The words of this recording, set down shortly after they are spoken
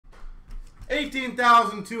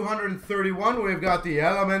18,231. We've got the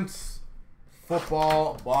Elements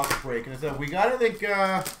football box break. And I said we got, I think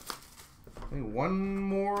one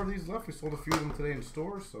more of these left. We sold a few of them today in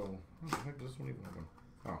stores. So, what the heck does this one even open?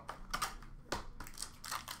 Oh.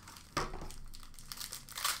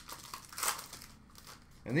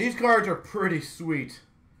 And these cards are pretty sweet.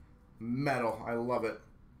 Metal. I love it.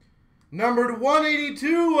 Numbered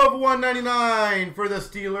 182 of 199 for the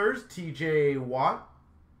Steelers, TJ Watt.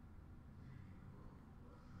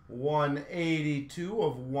 182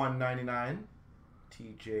 of 199,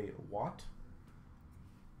 TJ Watt.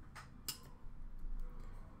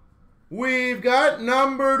 We've got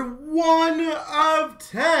numbered 1 of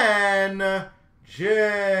 10,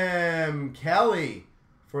 Jim Kelly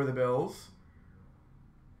for the Bills.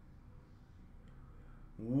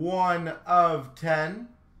 1 of 10,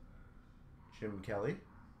 Jim Kelly.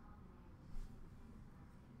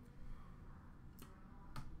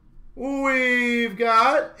 We've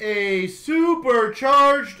got a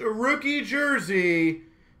supercharged rookie jersey,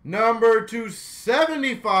 number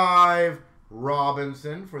 275,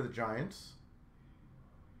 Robinson for the Giants.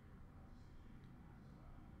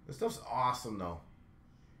 This stuff's awesome, though.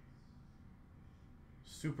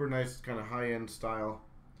 Super nice, kind of high-end style.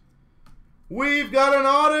 We've got an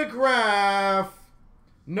autograph,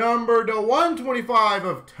 number to 125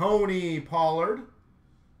 of Tony Pollard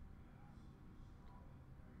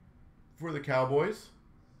for the Cowboys.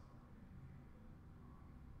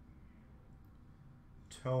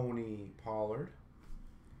 Tony Pollard.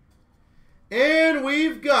 And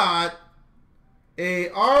we've got a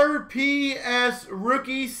RPS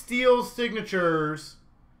Rookie Steel Signatures,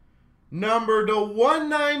 number to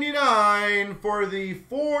 199 for the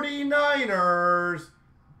 49ers,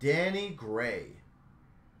 Danny Gray.